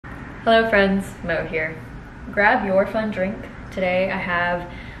Hello friends, Mo here. Grab your fun drink. Today I have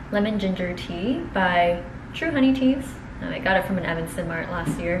lemon ginger tea by True Honey Teas. I got it from an Evanston Mart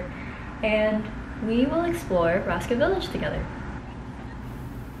last year. And we will explore Roscoe Village together.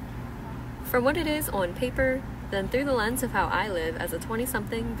 From what it is on paper, then through the lens of how I live as a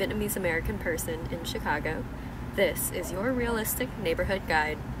 20-something Vietnamese American person in Chicago, this is your realistic neighborhood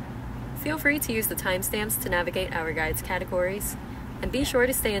guide. Feel free to use the timestamps to navigate our guide's categories, and be sure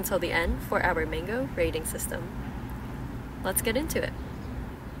to stay until the end for our mango rating system. Let's get into it.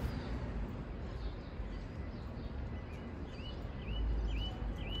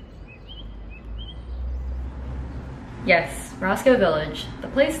 Yes, Roscoe Village, the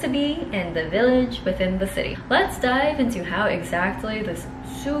place to be and the village within the city. Let's dive into how exactly this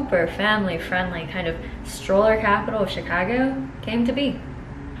super family-friendly kind of stroller capital of Chicago came to be.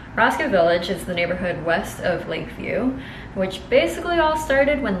 Roscoe Village is the neighborhood west of Lakeview, which basically all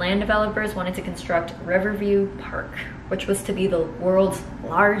started when land developers wanted to construct Riverview Park, which was to be the world's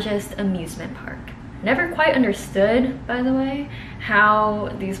largest amusement park. Never quite understood, by the way,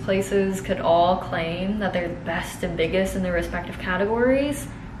 how these places could all claim that they're best and biggest in their respective categories,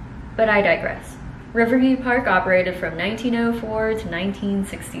 but I digress. Riverview Park operated from 1904 to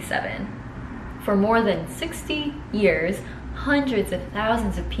 1967. For more than 60 years, hundreds of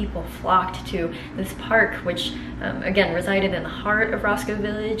thousands of people flocked to this park, which again resided in the heart of Roscoe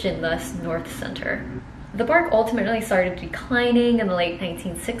Village and thus North Center. The park ultimately started declining in the late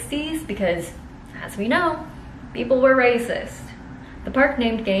 1960s because, as we know, people were racist. The park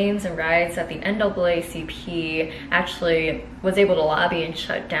named games and rides that the NAACP actually was able to lobby and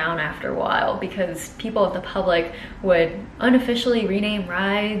shut down after a while because people of the public would unofficially rename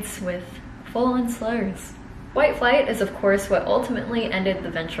rides with full-on slurs. White flight is of course what ultimately ended the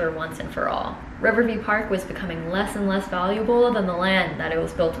venture once and for all. Riverview Park was becoming less and less valuable than the land that it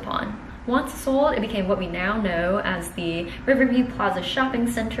was built upon. Once sold, it became what we now know as the Riverview Plaza Shopping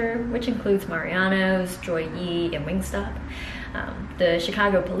Center, which includes Mariano's, Joy Yee, and Wingstop, the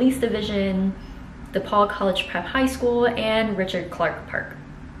Chicago Police Division, DePaul College Prep High School, and Richard Clark Park.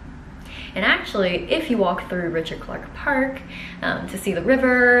 And actually, if you walk through Richard Clark Park to see the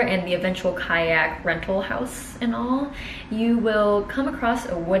river and the eventual kayak rental house and all, you will come across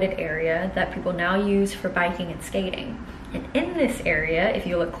a wooded area that people now use for biking and skating. And in this area, if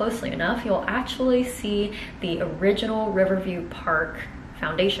you look closely enough, you'll actually see the original Riverview Park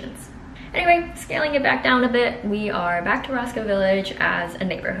foundations. Anyway, scaling it back down a bit, we are back to Roscoe Village as a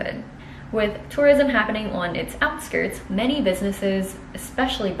neighborhood. With tourism happening on its outskirts, many businesses,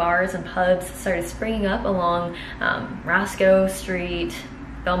 especially bars and pubs, started springing up along Roscoe Street,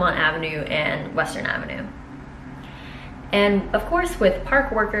 Belmont Avenue, and Western Avenue. And of course, with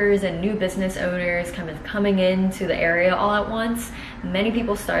park workers and new business owners coming into the area all at once, many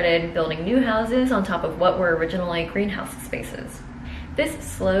people started building new houses on top of what were originally greenhouse spaces. This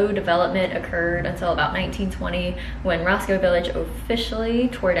slow development occurred until about 1920, when Roscoe Village officially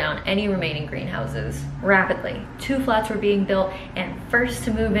tore down any remaining greenhouses. Rapidly, 2 flats were being built, and first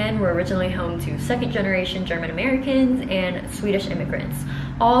to move in were originally home to second-generation German Americans and Swedish immigrants,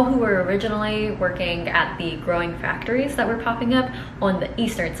 all who were originally working at the growing factories that were popping up on the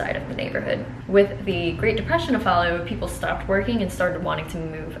eastern side of the neighborhood. With the Great Depression to follow, people stopped working and started wanting to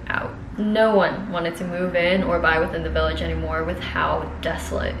move out. No one wanted to move in or buy within the village anymore with how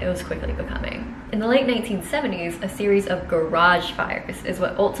desolate it was quickly becoming. In the late 1970s, a series of garage fires is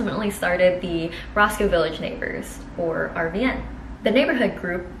what ultimately started the Roscoe Village Neighbors, or RVN. The neighborhood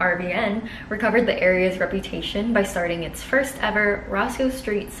group, RVN, recovered the area's reputation by starting its first ever Roscoe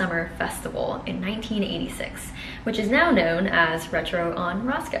Street Summer Festival in 1986, which is now known as Retro on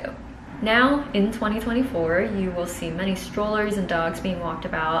Roscoe. Now, in 2024, you will see many strollers and dogs being walked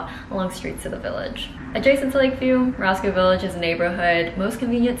about along streets of the village. Adjacent to Lakeview, Roscoe Village is a neighborhood most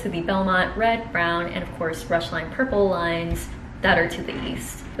convenient to the Belmont red, brown, and of course Rush Line purple lines that are to the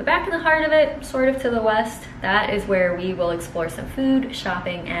east. But back in the heart of it, sort of to the west, that is where we will explore some food,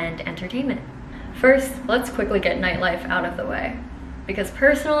 shopping, and entertainment. First, let's quickly get nightlife out of the way. Because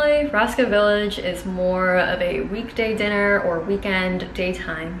personally, Roscoe Village is more of a weekday dinner or weekend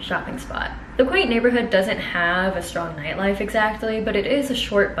daytime shopping spot. The quaint neighborhood doesn't have a strong nightlife exactly, but it is a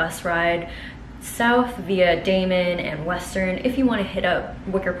short bus ride south via Damon and Western if you want to hit up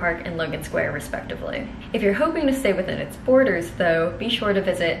Wicker Park and Logan Square respectively. If you're hoping to stay within its borders though, be sure to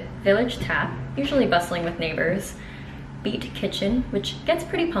visit Village Tap, usually bustling with neighbors, Beat Kitchen, which gets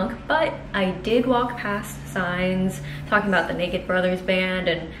pretty punk, but I did walk past signs talking about the Naked Brothers Band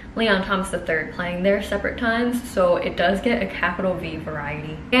and Leon Thomas III playing there separate times, so it does get a capital V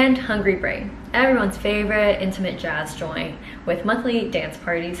variety. And Hungry Brain, everyone's favorite intimate jazz joint with monthly dance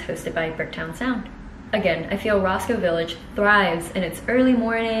parties hosted by Bricktown Sound. Again, I feel Roscoe Village thrives in its early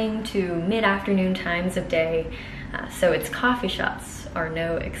morning to mid-afternoon times of day, so its coffee shops are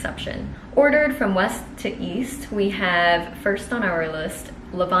no exception. Ordered from west to east, we have first on our list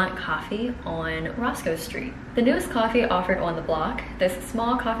Levant Coffee on Roscoe Street. The newest coffee offered on the block, this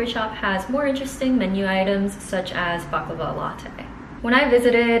small coffee shop has more interesting menu items such as baklava latte. When I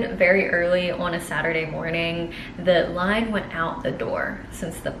visited very early on a Saturday morning, the line went out the door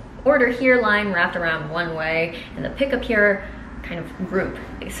since the order here line wrapped around one way and the pickup here kind of group.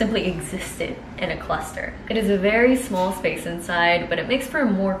 They simply existed in a cluster. It is a very small space inside, but it makes for a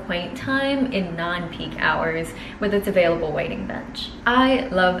more quaint time in non-peak hours with its available waiting bench. I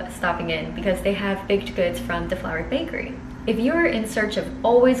love stopping in because they have baked goods from Deflowered Bakery. If you're in search of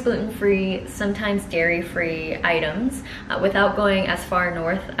always gluten-free, sometimes dairy-free items without going as far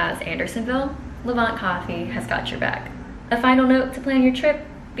north as Andersonville, Levant Coffee has got your back. A final note to plan your trip: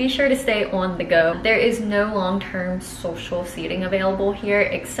 be sure to stay on the go. There is no long-term social seating available here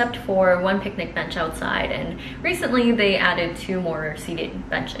except for one picnic bench outside, and recently they added 2 more seated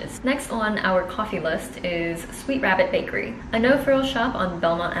benches. Next on our coffee list is Sweet Rabbit Bakery. A no-frills shop on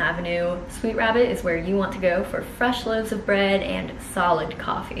Belmont Avenue, Sweet Rabbit is where you want to go for fresh loaves of bread and solid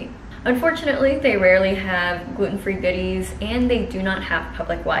coffee. Unfortunately, they rarely have gluten-free goodies and they do not have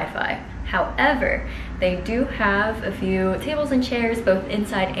public Wi-Fi. However, they do have a few tables and chairs both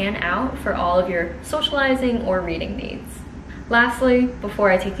inside and out for all of your socializing or reading needs. Lastly, before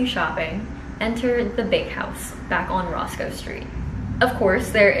I take you shopping, enter the Bakehouse back on Roscoe Street. Of course,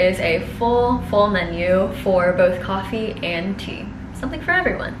 there is a full menu for both coffee and tea. Something for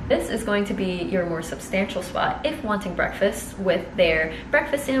everyone. This is going to be your more substantial spot if wanting breakfast, with their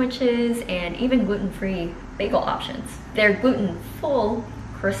breakfast sandwiches and even gluten-free bagel options. Their gluten-full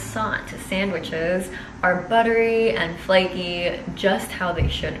croissant sandwiches are buttery and flaky, just how they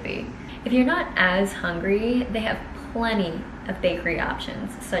should be. If you're not as hungry, they have plenty of bakery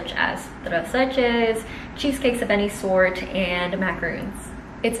options such as tres leches, cheesecakes of any sort, and macaroons.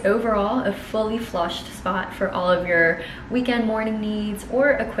 It's overall a fully flushed spot for all of your weekend morning needs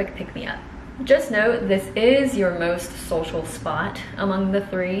or a quick pick-me-up. Just note, this is your most social spot among the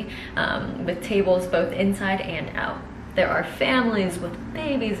 3, with tables both inside and out. There are families with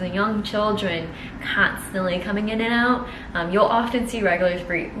babies and young children constantly coming in and out. You'll often see regulars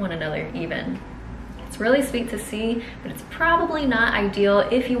greet one another even. It's really sweet to see, but it's probably not ideal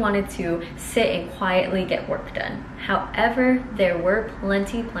if you wanted to sit and quietly get work done. However, there were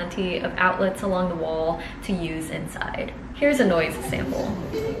plenty of outlets along the wall to use inside. Here's a noise sample.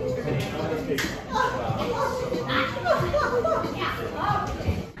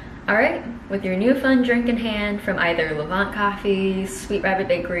 Alright, with your new fun drink in hand from either Levant Coffee, Sweet Rabbit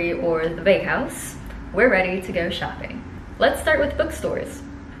Bakery, or the Bakehouse, we're ready to go shopping. Let's start with bookstores.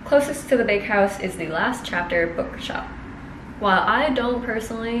 Closest to the Bakehouse is the Last Chapter Bookshop. While I don't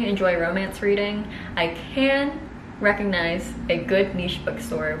personally enjoy romance reading, I can recognize a good niche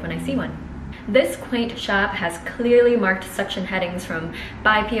bookstore when I see one. This quaint shop has clearly marked section headings from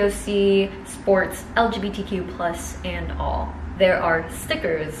BIPOC, sports, LGBTQ+, and all. There are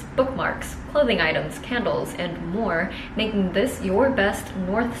stickers, bookmarks, clothing items, candles, and more, making this your best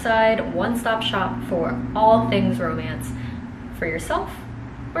North Side one-stop shop for all things romance, for yourself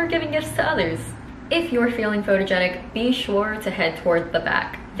or giving gifts to others. If you're feeling photogenic, be sure to head toward the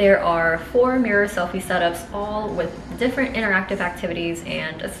back. There are 4 mirror selfie setups, all with different interactive activities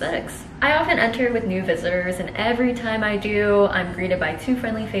and aesthetics. I often enter with new visitors, and every time I do, I'm greeted by 2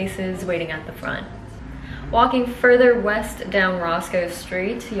 friendly faces waiting at the front. Walking further west down Roscoe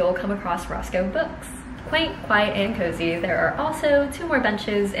Street, you'll come across Roscoe Books. Quaint, quiet, and cozy, there are also 2 more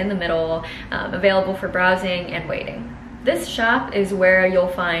benches in the middle available for browsing and waiting. This shop is where you'll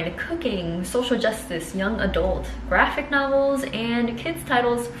find cooking, social justice, young adult, graphic novels, and kids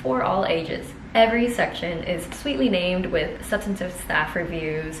titles for all ages. Every section is sweetly named with substantive staff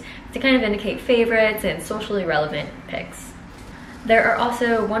reviews to kind of indicate favorites and socially relevant picks. There are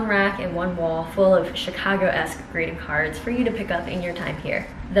also 1 rack and 1 wall full of Chicago-esque greeting cards for you to pick up in your time here.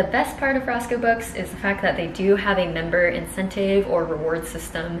 The best part of Roscoe Books is the fact that they do have a member incentive or reward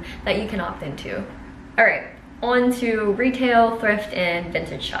system that you can opt into. Alright, on to retail, thrift, and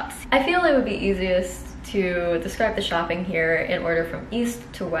vintage shops. I feel it would be easiest to describe the shopping here in order from east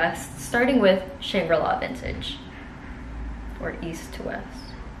to west, starting with Shangri-La Vintage, or east to west.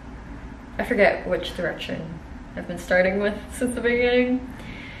 I forget which direction I've been starting with since the beginning.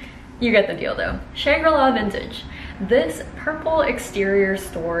 You get the deal though. Shangri-La Vintage. This purple exterior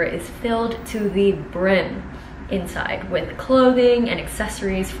store is filled to the brim inside with clothing and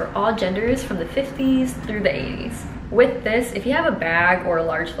accessories for all genders from the 50s through the 80s. With this, if you have a bag or a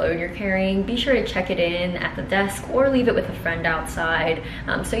large load you're carrying, be sure to check it in at the desk or leave it with a friend outside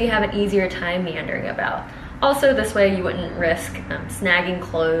so you have an easier time meandering about. Also, this way you wouldn't risk snagging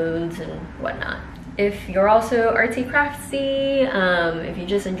clothes and whatnot. If you're also artsy craftsy, if you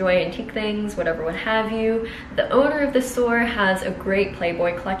just enjoy antique things, whatever what have you, the owner of the store has a great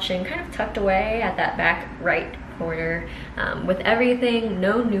Playboy collection kind of tucked away at that back right corner with everything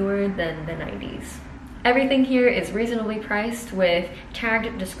no newer than the 90s. Everything here is reasonably priced with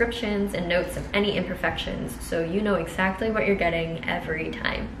tagged descriptions and notes of any imperfections, so you know exactly what you're getting every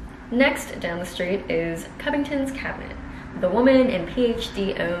time. Next down the street is Covington's Cabinet, the woman and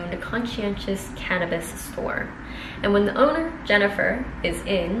PhD owned conscientious cannabis store. And when the owner, Jennifer, is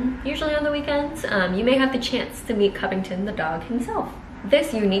in, usually on the weekends, you may have the chance to meet Covington the dog himself.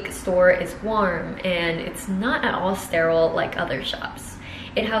 This unique store is warm and it's not at all sterile like other shops.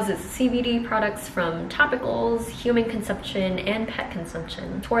 It houses CBD products from topicals, human consumption, and pet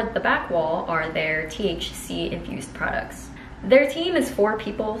consumption. Toward the back wall are their THC infused products. Their team is 4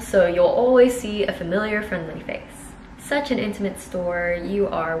 people, so you'll always see a familiar, friendly face. Such an intimate store, you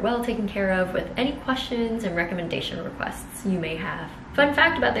are well taken care of with any questions and recommendation requests you may have. Fun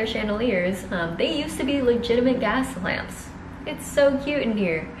fact about their chandeliers, they used to be legitimate gas lamps. It's so cute in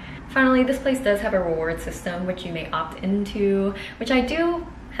here. Finally, this place does have a reward system which you may opt into, which I do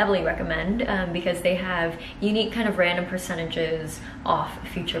heavily recommend because they have unique kind of random percentages off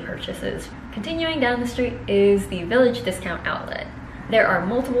future purchases. Continuing down the street is the Village Discount Outlet. There are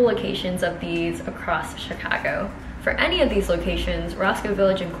multiple locations of these across Chicago. For any of these locations, Roscoe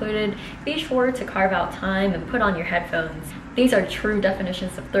Village included, be sure to carve out time and put on your headphones. These are true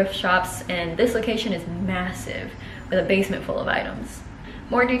definitions of thrift shops, and this location is massive with a basement full of items.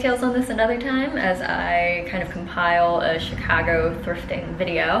 More details on this another time as I kind of compile a Chicago thrifting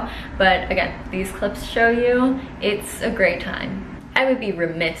video, but again, these clips show you it's a great time. I would be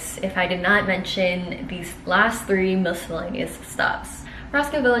remiss if I did not mention these last 3 miscellaneous stops.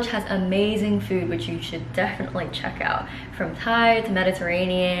 Roscoe Village has amazing food which you should definitely check out, from Thai to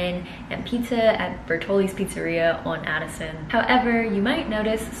Mediterranean and pizza at Bertoli's Pizzeria on Addison. However, you might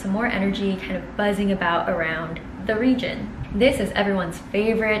notice some more energy kind of buzzing about around the region. This is everyone's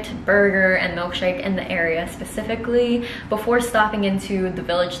favorite burger and milkshake in the area specifically before stopping into the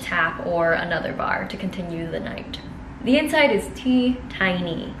Village Tap or another bar to continue the night. The inside is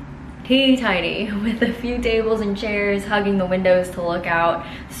teeny-tiny, with a few tables and chairs hugging the windows to look out,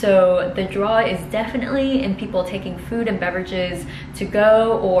 so the draw is definitely in people taking food and beverages to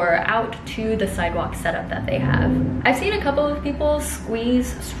go or out to the sidewalk setup that they have. I've seen a couple of people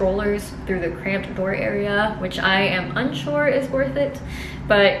squeeze strollers through the cramped door area, which I am unsure is worth it,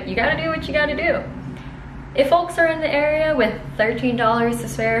 but you gotta do what you gotta do. If folks are in the area with $13 to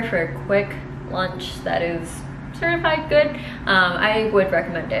spare for a quick lunch that is certified good, I would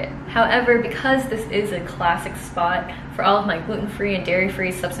recommend it. However, because this is a classic spot for all of my gluten-free and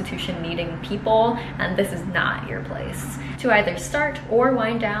dairy-free substitution needing people, and this is not your place. To either start or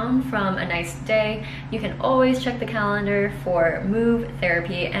wind down from a nice day, you can always check the calendar for move,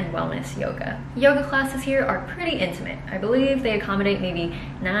 therapy, and wellness yoga. Yoga classes here are pretty intimate. I believe they accommodate maybe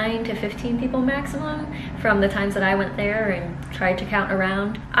 9 to 15 people maximum from the times that I went there and tried to count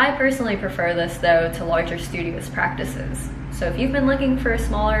around. I personally prefer this though to larger studios practices. So if you've been looking for a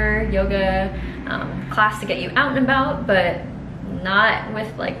smaller yoga class to get you out and about, but not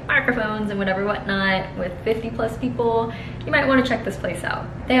with like microphones and whatnot, with 50+ people, you might want to check this place out.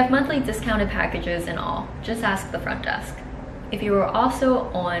 They have monthly discounted packages and all. Just ask the front desk. If you are also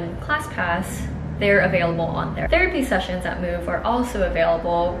on ClassPass, they're available on there. Therapy sessions at Move are also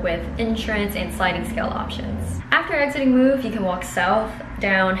available with insurance and sliding scale options. After exiting Move, you can walk south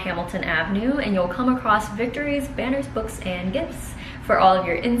down Hamilton Avenue and you'll come across Victory's banners, books, and gifts for all of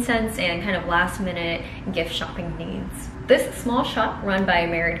your incense and kind of last minute gift shopping needs. This small shop run by a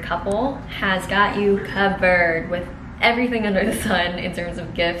married couple has got you covered with everything under the sun in terms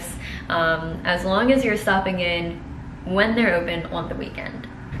of gifts, as long as you're stopping in when they're open on the weekend.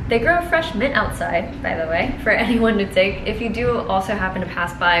 They grow fresh mint outside, by the way, for anyone to take if you do also happen to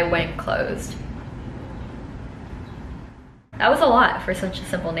pass by when closed. That was a lot for such a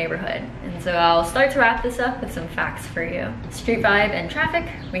simple neighborhood, and so I'll start to wrap this up with some facts for you. Street vibe and traffic: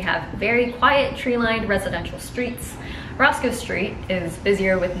 we have very quiet, tree-lined residential streets. Roscoe Street is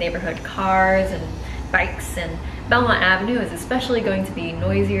busier with neighborhood cars and bikes, and Belmont Avenue is especially going to be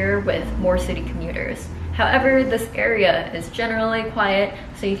noisier with more city commuters. However, this area is generally quiet,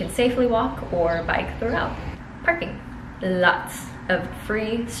 so you can safely walk or bike throughout. Parking. Lots of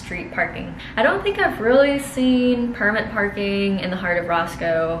free street parking. I don't think I've really seen permit parking in the heart of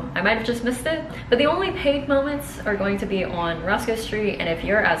Roscoe. I might have just missed it, but the only paid moments are going to be on Roscoe Street and if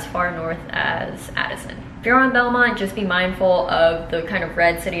you're as far north as Addison. If you're on Belmont, just be mindful of the kind of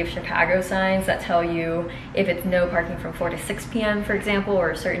red City of Chicago signs that tell you if it's no parking from 4 to 6 p.m. for example,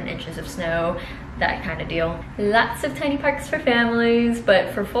 or certain inches of snow, that kind of deal. Lots of tiny parks for families,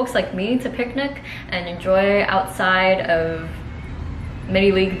 but for folks like me to picnic and enjoy outside of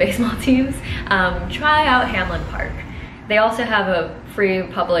mini league baseball teams, try out Hamlin Park. They also have a free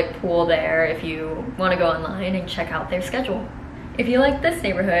public pool there if you want to go online and check out their schedule. If you like this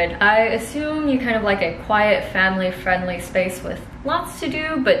neighborhood, I assume you kind of like a quiet, family-friendly space with lots to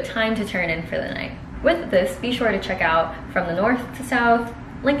do, but time to turn in for the night. With this, be sure to check out From the North to South,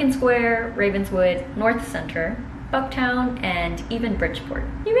 Lincoln Square, Ravenswood, North Center, Bucktown, and even Bridgeport.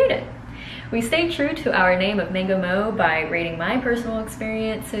 You made it! We stayed true to our name of Mango Mo by rating my personal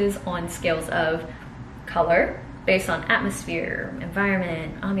experiences on scales of color, based on atmosphere,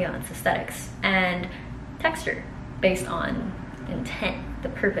 environment, ambiance, aesthetics, and texture, based on intent, the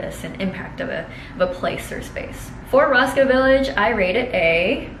purpose, and impact of a place or space. For Roscoe Village, I rate it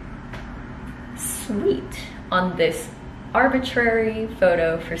a sweet on this arbitrary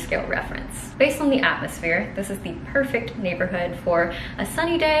photo for scale reference. Based on the atmosphere, this is the perfect neighborhood for a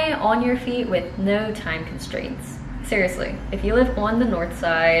sunny day on your feet with no time constraints. Seriously, if you live on the north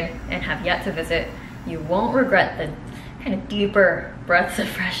side and have yet to visit, you won't regret the kind of deeper breaths of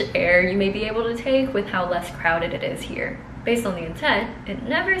fresh air you may be able to take with how less crowded it is here. Based on the intent, it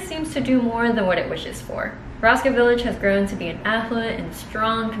never seems to do more than what it wishes for. Roscoe Village has grown to be an affluent and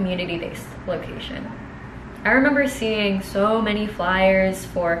strong community-based location. I remember seeing so many flyers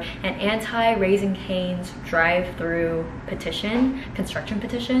for an anti-Raising Cane's drive-through petition, construction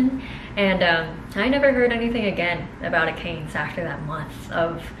petition, and I never heard anything again about a Cane's after that month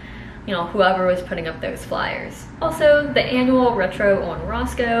of, you know, whoever was putting up those flyers. Also, the annual Retro on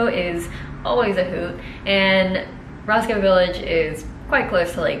Roscoe is always a hoot, and Roscoe Village is quite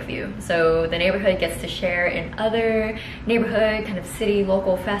close to Lakeview, so the neighborhood gets to share in other neighborhood kind of city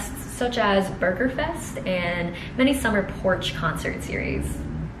local fests such as Burger Fest and many summer porch concert series.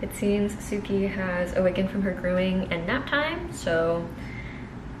 It seems Suki has awakened from her grooming and nap time, so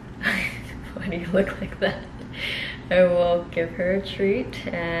why do you look like that? I will give her a treat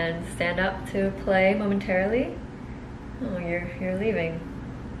and stand up to play momentarily. Oh, you're leaving.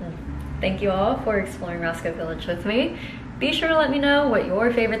 Thank you all for exploring Roscoe Village with me. Be sure to let me know what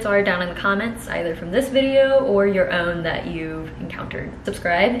your favorites are down in the comments, either from this video or your own that you've encountered.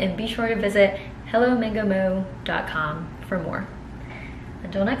 Subscribe and be sure to visit hellomangomo.com for more.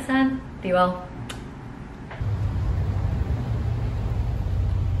 Until next time, be well.